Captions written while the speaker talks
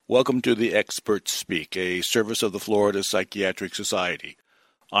Welcome to the Experts Speak, a service of the Florida Psychiatric Society.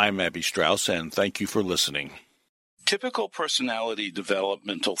 I'm Abby Strauss, and thank you for listening. Typical personality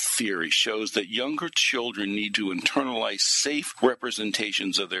developmental theory shows that younger children need to internalize safe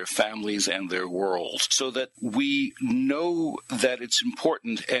representations of their families and their world so that we know that it's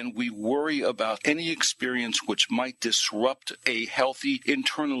important and we worry about any experience which might disrupt a healthy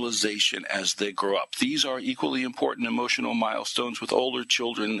internalization as they grow up. These are equally important emotional milestones with older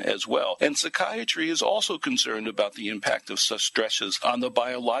children as well. And psychiatry is also concerned about the impact of such stresses on the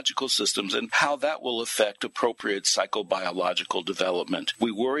biological systems and how that will affect appropriate psychobiological development.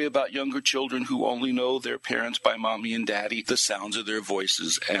 We worry about younger children who only know their parents by mommy and daddy, the sounds of their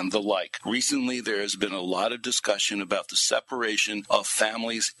voices, and the like. Recently, there has been a lot of discussion about the separation of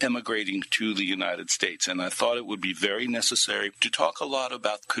families immigrating to the United States, and I thought it would be very necessary to talk a lot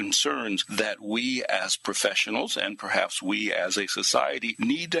about concerns that we as professionals and perhaps we as a society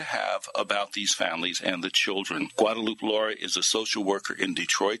need to have about these families and the children. Guadalupe Lara is a social worker in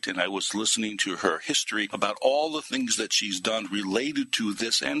Detroit, and I was listening to her history about all the things that she's done related to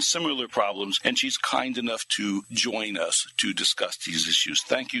this and similar problems, and she's kind enough to join us to discuss these issues.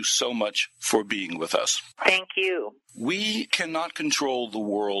 Thank you so much for being with us. Thank you. We cannot control the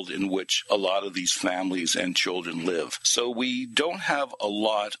world in which a lot of these families and children live, so we don't have a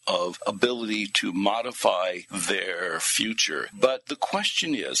lot of ability to modify their future. But the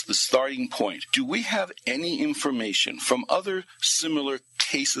question is, the starting point, do we have any information from other similar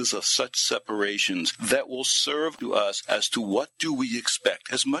cases of such separations that will serve to us as to what do we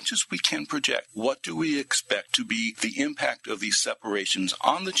expect, as much as we can project, what do we expect to be the impact of these separations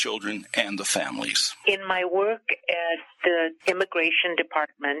on the children and the families? In my work at the Immigration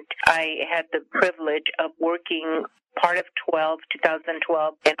Department, I had the privilege of working part of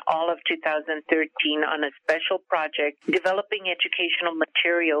 2012 and all of 2013 on a special project developing educational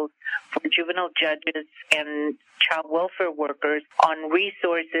materials for juvenile judges and child welfare workers on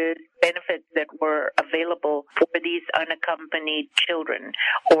resources, benefits that were available for these unaccompanied children,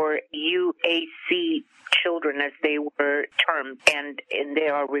 or UAC children as they were termed and they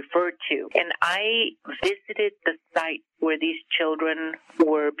are referred to. And I visited the site where these children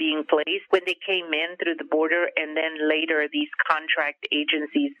were being placed when they came in through the border, and then later these contract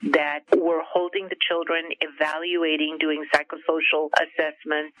agencies that were holding the children, evaluating, doing psychosocial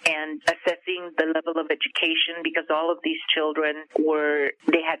assessments, and assessing the level of education, because all of these children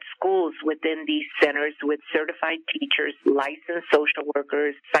they had schools within these centers with certified teachers, licensed social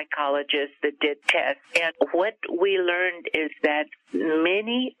workers, psychologists that did tests. And what we learned is that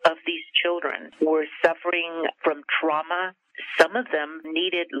many of these children were suffering from trauma. Some of them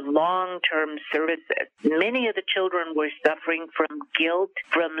needed long-term services. Many of the children were suffering from guilt,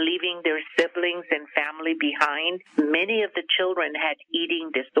 from leaving their siblings and family behind. Many of the children had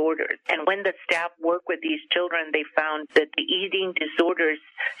eating disorders. And when the staff worked with these children, they found that the eating disorders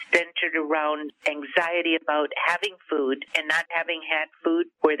centered around anxiety about having food and not having had food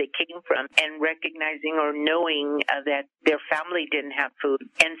where they came from, and recognizing or knowing that their family didn't have food.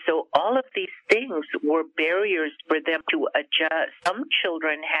 And so all of these things were barriers for them to adjust. Some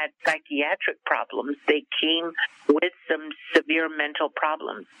children had psychiatric problems. They came with some severe mental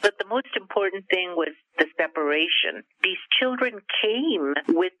problems. But the most important thing was the separation. These children came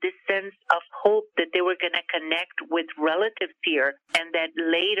with this sense of hope that they were going to connect with relatives here, and that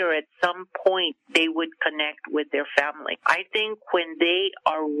later at some point they would connect with their family. I think when they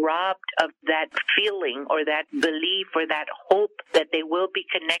are robbed of that feeling or that belief or that hope that they will be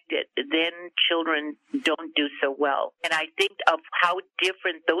connected, then children don't do so well. And I think of how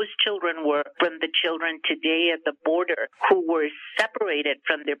different those children were from the children today at the border who were separated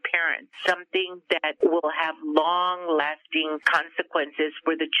from their parents, something that will have long-lasting consequences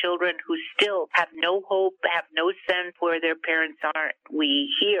for the children who still have no hope, have no sense where their parents are. We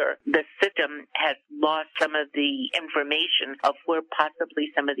hear the system has lost some of the information of where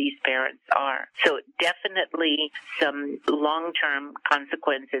possibly some of these parents are. So definitely some long-term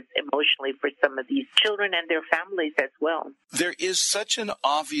consequences emotionally for some of these children and their families as well. There is such an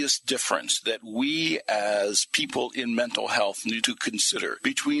obvious difference that we as people in mental health need to consider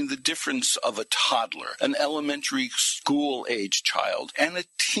between the difference of a toddler, an elementary school-age child, and a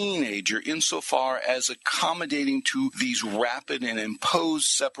teenager insofar as accommodating to these rapid and imposed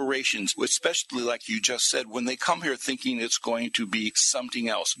separations, especially like you just said, when they come here thinking it's going to be something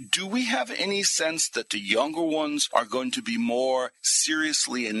else. Do we have any sense that the younger ones are going to be more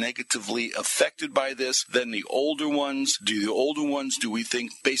seriously and negatively affected by this than the older ones? Do we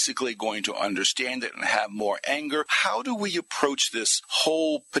think basically going to understand it and have more anger? How do we approach this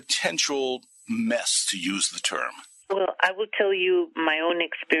whole potential mess, to use the term? Well, I will tell you my own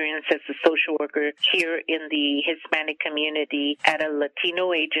experience as a social worker here in the Hispanic community at a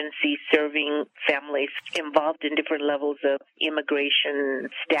Latino agency serving families involved in different levels of immigration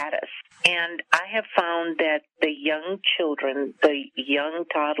status. And I have found that the young children, the young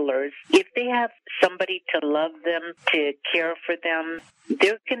toddlers, if they have somebody to love them, to care for them,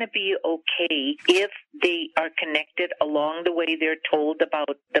 they're going to be okay if they are connected along the way they're told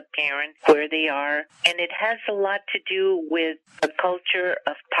about the parent, where they are. And it has a lot to do with a culture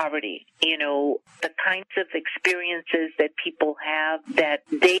of poverty, the kinds of experiences that people have, that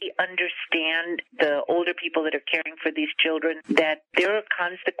they understand, the older people that are caring for these children, that there are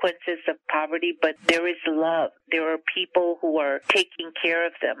consequences of poverty, but there is love. There are people who are taking care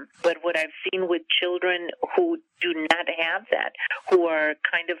of them. But what I've seen with children who do not have that, who are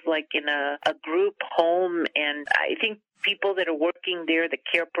kind of like in a group home, and I think people that are working there, the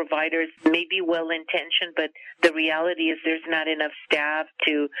care providers, may be well-intentioned, but the reality is there's not enough staff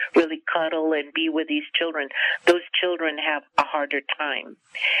to really cuddle and be with these children. Those children have a harder time.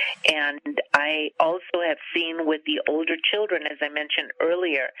 And I also have seen with the older children, as I mentioned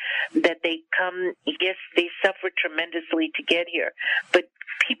earlier, that they come, yes, they suffer tremendously to get here, but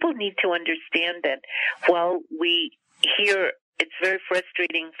people need to understand that while we hear, it's very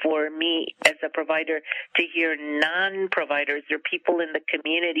frustrating for me as a provider to hear non-providers or people in the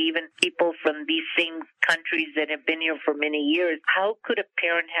community, even people from these same countries that have been here for many years. How could a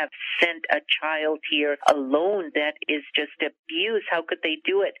parent have sent a child here alone? That is just abuse. How could they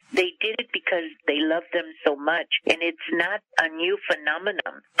do it? They did it because they love them so much, and it's not a new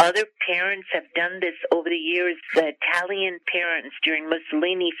phenomenon. Other parents have done this over the years. The Italian parents during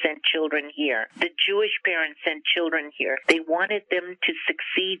Mussolini sent children here. The Jewish parents sent children here. They wanted them to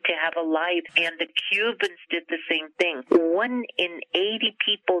succeed, to have a life, and the Cubans did the same thing. 1 in 80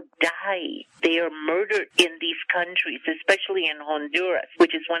 people die. They are murdered in these countries, especially in Honduras,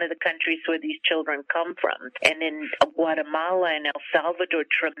 which is one of the countries where these children come from. And in Guatemala and El Salvador,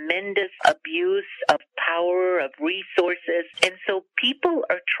 tremendous abuse of power, of resources. And so people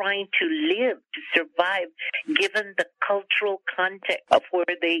are trying to live, to survive, given the cultural context of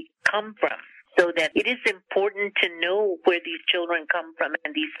where they come from. So that it is important to know where these children come from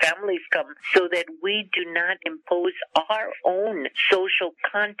and these families come, so that we do not impose our own social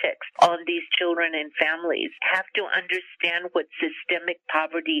context on these children and families. Have to understand what systemic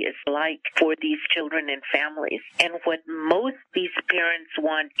poverty is like for these children and families. And what most these parents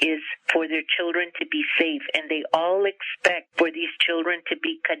want is for their children to be safe, and they all expect for these children to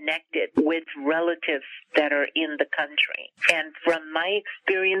be connected with relatives that are in the country. And from my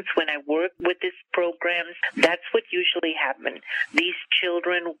experience when I work with these programs, that's what usually happened. These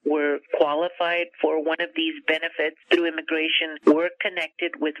children were qualified for one of these benefits through immigration, were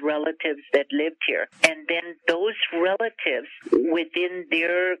connected with relatives that lived here. And then those relatives within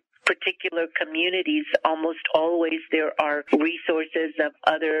their particular communities, almost always there are resources of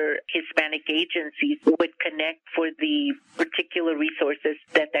other Hispanic agencies would connect for the particular resources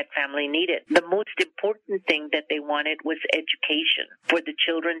that that family needed. The most important thing that they wanted was education, for the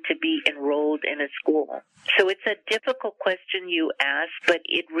children to be enrolled in a school. So it's a difficult question you ask, but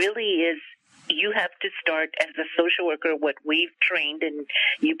it really is. You have to start as a social worker, what we've trained, and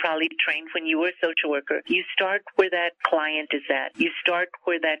you probably trained when you were a social worker. You start where that client is at. You start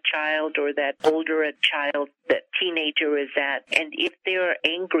where that child or that older child, that teenager is at. And if they are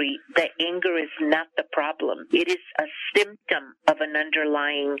angry, the anger is not the problem. It is a symptom of an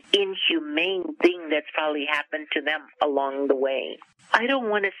underlying inhumane thing that's probably happened to them along the way. I don't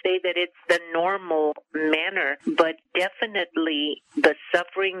want to say that it's the normal manner, but definitely the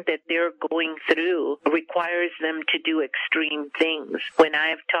suffering that they're going through requires them to do extreme things. When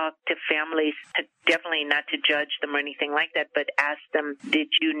I've talked to families, definitely not to judge them or anything like that, but ask them, did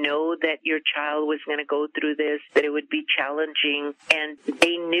you know that your child was going to go through this, that it would be challenging? And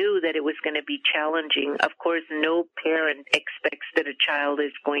they knew that it was going to be challenging. Of course, no parent expects that a child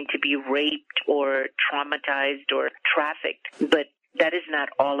is going to be raped or traumatized or trafficked, but that is not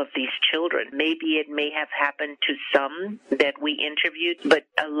all of these children. Maybe it may have happened to some that we interviewed, but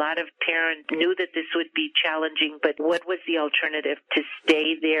a lot of parents knew that this would be challenging, but what was the alternative? To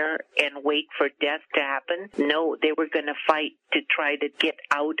stay there and wait for death to happen? No, they were going to fight to try to get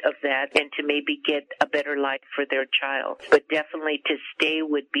out of that and to maybe get a better life for their child. But definitely to stay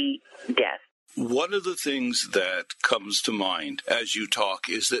would be death. One of the things that comes to mind as you talk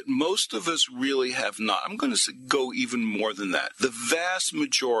is that most of us really have not. I'm going to go even more than that. The vast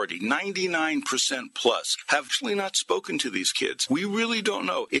majority, 99% plus, have actually not spoken to these kids. We really don't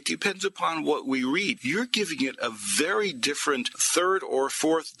know. It depends upon what we read. You're giving it a very different third or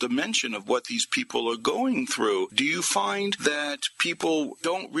fourth dimension of what these people are going through. Do you find that people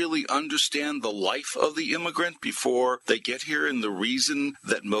don't really understand the life of the immigrant before they get here and the reason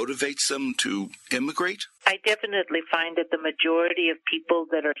that motivates them to immigrate? I definitely find that the majority of people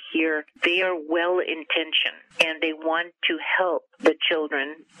that are here, they are well-intentioned and they want to help the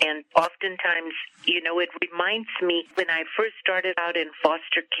children. And oftentimes, it reminds me when I first started out in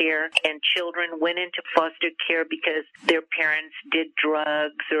foster care and children went into foster care because their parents did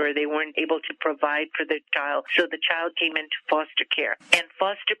drugs or they weren't able to provide for their child. So the child came into foster care. And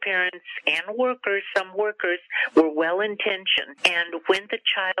foster parents and workers, some workers, were well-intentioned. And when the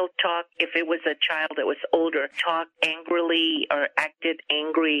child talked, if it was a child that was older, talked angrily or acted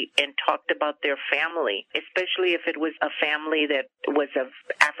angry and talked about their family, especially if it was a family that was of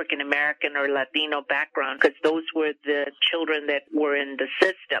African American or Latino background, because those were the children that were in the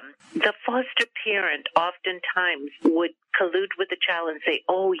system. The foster parent oftentimes would collude with the child and say,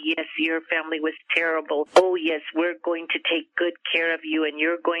 oh, yes, your family was terrible. Oh, yes, we're going to take good care of you and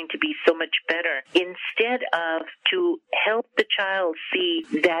you're going to be so much better. Instead of to help the child see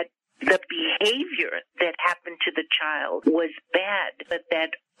that the behavior that happened to the child was bad, but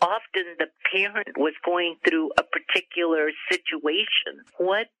that often the parent was going through a particular situation.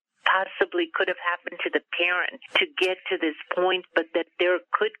 What possibly could have happened to the parent to get to this point, but that there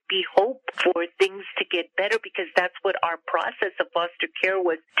could be hope for things to get better, because that's what our process of foster care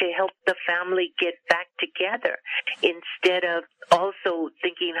was, to help the family get back together, instead of also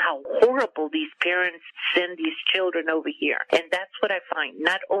thinking how horrible these parents send these children over here. And that's what I find,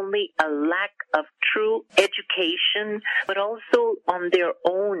 not only a lack of true education, but also on their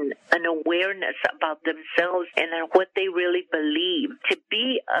own an awareness about themselves and what they really believe. To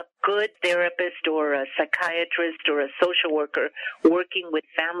be a good therapist or a psychiatrist or a social worker working with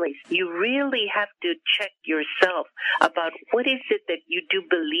families, you really have to check yourself about what is it that you do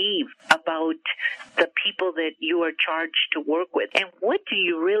believe about the people that you are charged to work with, and what do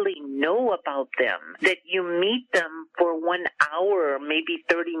you really know about them, that you meet them for 1 hour, maybe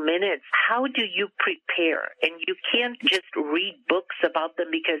 30 minutes. How do you prepare? And you can't just read books about them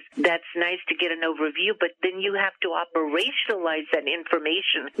because that's nice to get an overview, but then you have to operationalize that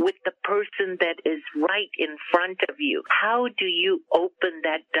information with the person that is right in front of you. How do you open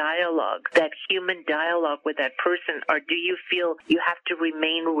that dialogue, that human dialogue with that person, or do you feel you have to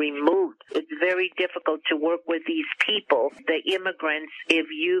remain removed? It's very difficult to work with these people, the immigrants, if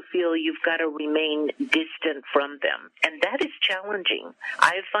you feel you've got to remain distant from them. And that is challenging.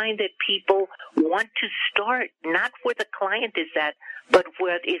 I find that people want to start not where the client is at, but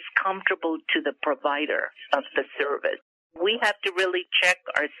where is comfortable to the provider of the service. We have to really check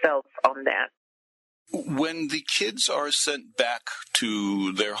ourselves on that. When the kids are sent back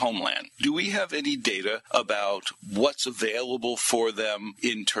to their homeland, do we have any data about what's available for them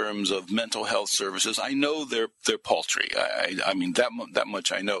in terms of mental health services? I know they're paltry. I mean, that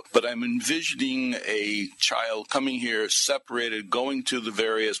much I know. But I'm envisioning a child coming here, separated, going to the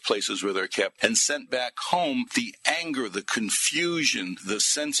various places where they're kept, and sent back home. The anger, the confusion, the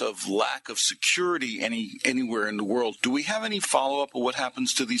sense of lack of security anywhere in the world. Do we have any follow-up of what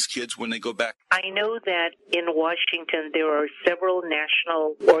happens to these kids when they go back? I know that in Washington there are several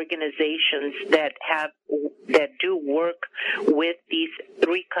national organizations that do work with these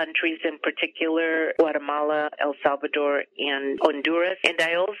three countries in particular, Guatemala, El Salvador, and Honduras. And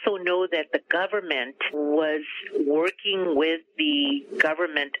I also know that the government was working with the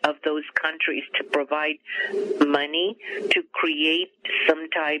government of those countries to provide money to create some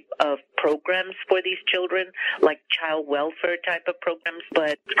type of programs for these children, like child welfare type of programs,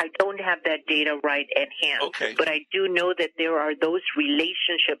 but I don't have that data right at hand. Okay. But I do know that there are those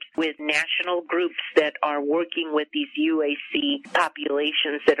relationships with national groups that are working with these UAC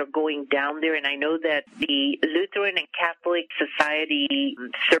populations that are going down there, and I know that the Lutheran and Catholic Society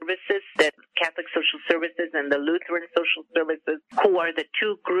services, that Catholic Social Services and the Lutheran Social Services, who are the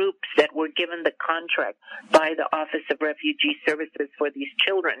two groups that were given the contract by the Office of Refugee Services for these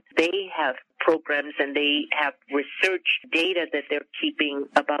children, they have programs and they have research data that they're keeping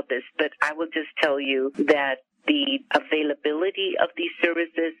about this. But I will just tell you that the availability of these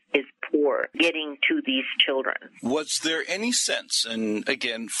services is poor getting to these children. Was there any sense, and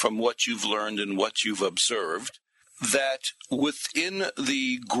again, from what you've learned and what you've observed, that within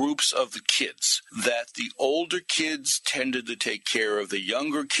the groups of the kids, that the older kids tended to take care of the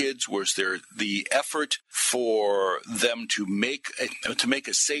younger kids? Was there the effort for them to make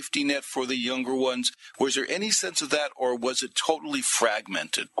a safety net for the younger ones? Was there any sense of that, or was it totally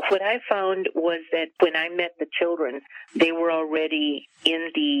fragmented? What I found was that when I met the children, they were already in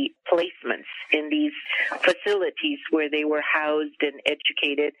the placements, in these facilities where they were housed and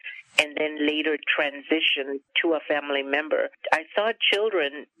educated, and then later transitioned to a family member. I saw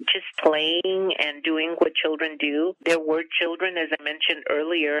children just playing and doing what children do. There were children, as I mentioned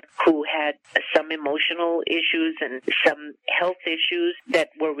earlier, who had some emotional issues and some health issues that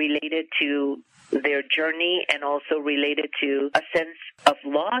were related to their journey and also related to a sense of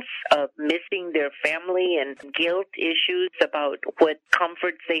loss, of missing their family, and guilt issues about what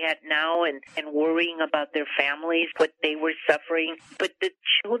comforts they had now and worrying about their families, what they were suffering. But the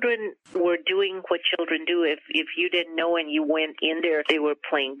children were doing what children do. If you didn't know and you went in there, they were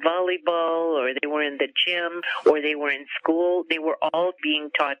playing volleyball, or they were in the gym, or they were in school. They were all being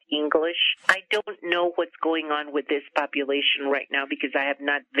taught English. I don't know what's going on with this population right now because I have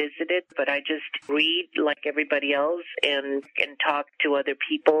not visited, but I just read like everybody else and talk to other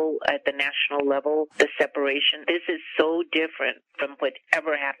people at the national level. The separation, this is so different from what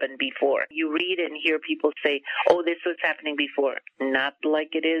ever happened before. You read and hear people say, oh, this was happening before. Not like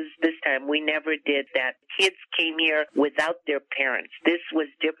it is this time. We never did that. Kids came here without their parents. This was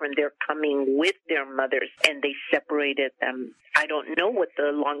different. They're coming with their mothers, and they separated them. I don't know what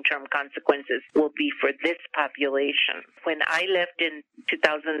the long-term consequences will be for this population. When I left in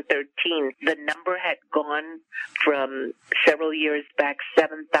 2013, the number had gone from several years back,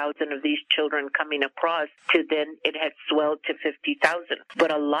 7,000 of these children coming across, to then it had swelled to 50,000.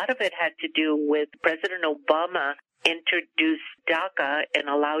 But a lot of it had to do with President Obama introduced DACA and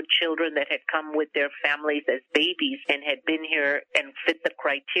allowed children that had come with their families as babies and had been here and fit the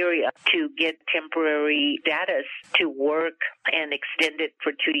criteria to get temporary status to work and extend it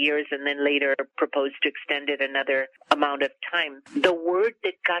for 2 years, and then later proposed to extend it another amount of time. The word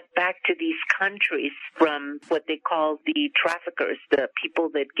that got back to these countries from what they call the traffickers, the people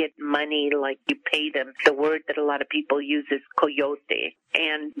that get money like you pay them, the word that a lot of people use is coyote.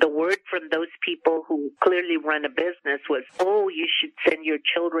 And the word from those people who clearly run a business was, oh, you should send your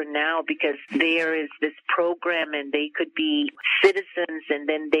children now because there is this program and they could be citizens and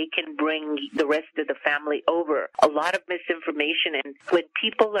then they can bring the rest of the family over. A lot of misinformation, and when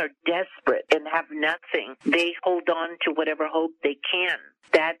people are desperate and have nothing, they hold on to whatever hope they can.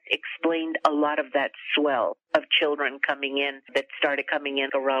 That explained a lot of that swell of children coming in that started coming in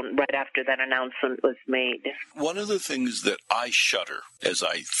around right after that announcement was made. One of the things that I shudder as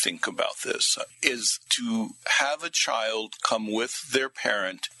I think about this is to have a child come with their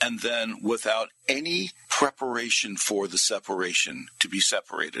parent and then without any preparation for the separation to be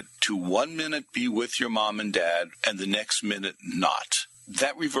separated, to 1 minute be with your mom and dad and the next minute not.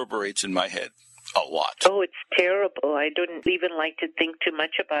 That reverberates in my head a lot. Oh, it's terrible. I don't even like to think too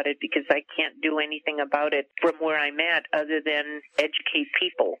much about it because I can't do anything about it from where I'm at other than educate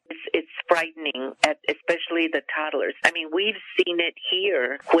people. It's frightening, especially the toddlers. I mean, we've seen it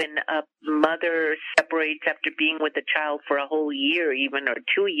here when a mother separates after being with a child for a whole year even, or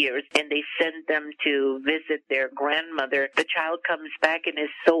 2 years, and they send them to visit their grandmother. The child comes back and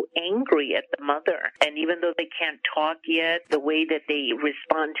is so angry at the mother. And even though they can't talk yet, the way that they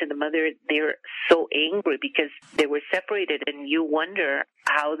respond to the mother, they're so angry because they were separated, and you wonder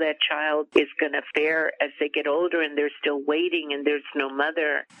how that child is going to fare as they get older and they're still waiting and there's no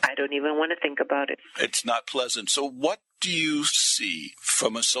mother. I don't even want to think about it. It's not pleasant. So what do you see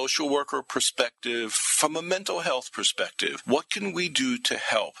from a social worker perspective, from a mental health perspective? What can we do to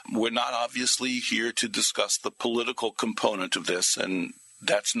help? We're not obviously here to discuss the political component of this, and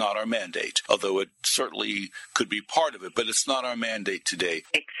that's not our mandate, although it certainly could be part of it, but it's not our mandate today.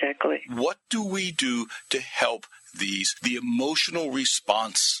 Exactly. What do we do to help the emotional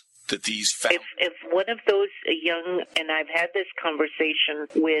response that these families? If one of those young, and I've had this conversation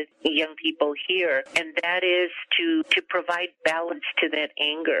with young people here, and that is to provide balance to that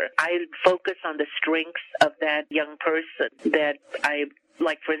anger. I focus on the strengths of that young person that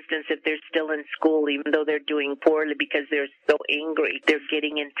like, for instance, if they're still in school, even though they're doing poorly because they're so angry, they're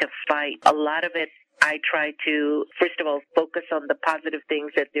getting into fight. A lot of it I try to, first of all, focus on the positive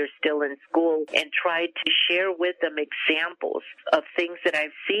things that they're still in school and try to share with them examples of things that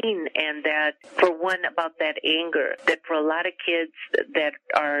I've seen, and that, for one, about that anger, that for a lot of kids that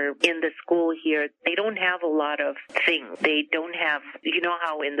are in the school here, they don't have a lot of things. They don't have, you know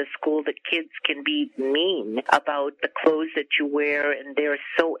how in the school the kids can be mean about the clothes that you wear, and they're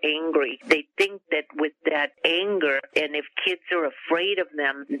so angry. They think that with that anger, and if kids are afraid of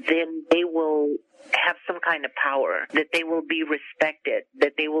them, then they will have some kind of power, that they will be respected,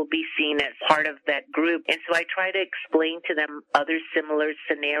 that they will be seen as part of that group. And so I try to explain to them other similar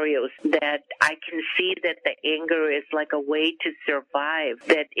scenarios, that I can see that the anger is like a way to survive,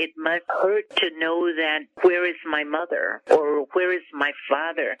 that it must hurt to know that where is my mother, or where is my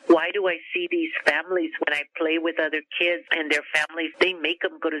father? Why do I see these families when I play with other kids and their families, they make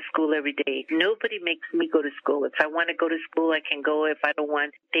them go to school every day. Nobody makes me go to school. If I want to go to school, I can go. If I don't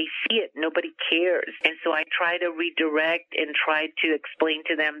want, they see it. Nobody cares. And so I try to redirect and try to explain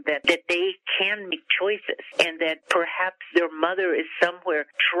to them that they can make choices, and that perhaps their mother is somewhere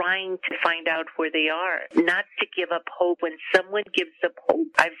trying to find out where they are, not to give up hope. When someone gives up hope,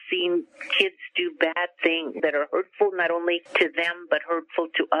 I've seen kids do bad things that are hurtful not only to them but hurtful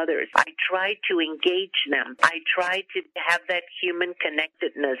to others. I try to engage them. I try to have that human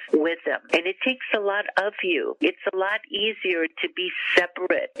connectedness with them. And it takes a lot of you. It's a lot easier to be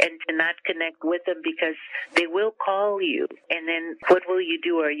separate and to not connect with them, because they will call you, and then what will you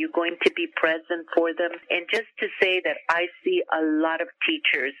do? Are you going to be present for them? And just to say that I see a lot of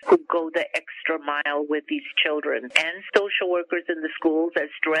teachers who go the extra mile with these children, and social workers in the schools, as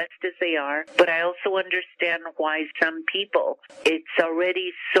stressed as they are, but I also understand why some people, it's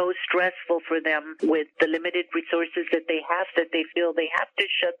already so stressful for them with the limited resources that they have, that they feel they have to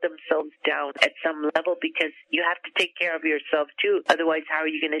shut themselves down at some level, because you have to take care of yourself too. Otherwise, how are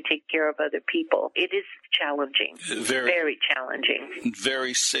you going to take care of other people? It is challenging, very challenging.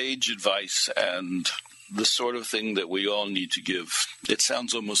 Very sage advice, and the sort of thing that we all need to give. It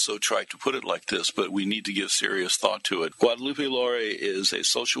sounds almost so trite to put it like this, but we need to give serious thought to it. Guadalupe Lara is a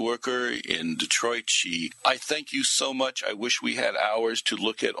social worker in Detroit. I thank you so much. I wish we had hours to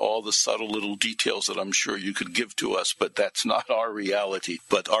look at all the subtle little details that I'm sure you could give to us, but that's not our reality.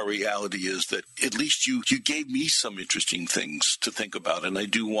 But our reality is that at least you gave me some interesting things to think about, and I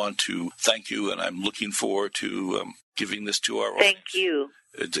do want to thank you, and I'm looking forward to giving this to our audience. Thank you.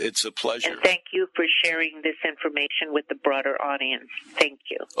 It's a pleasure. And thank you for sharing this information with the broader audience. Thank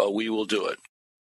you. We will do it.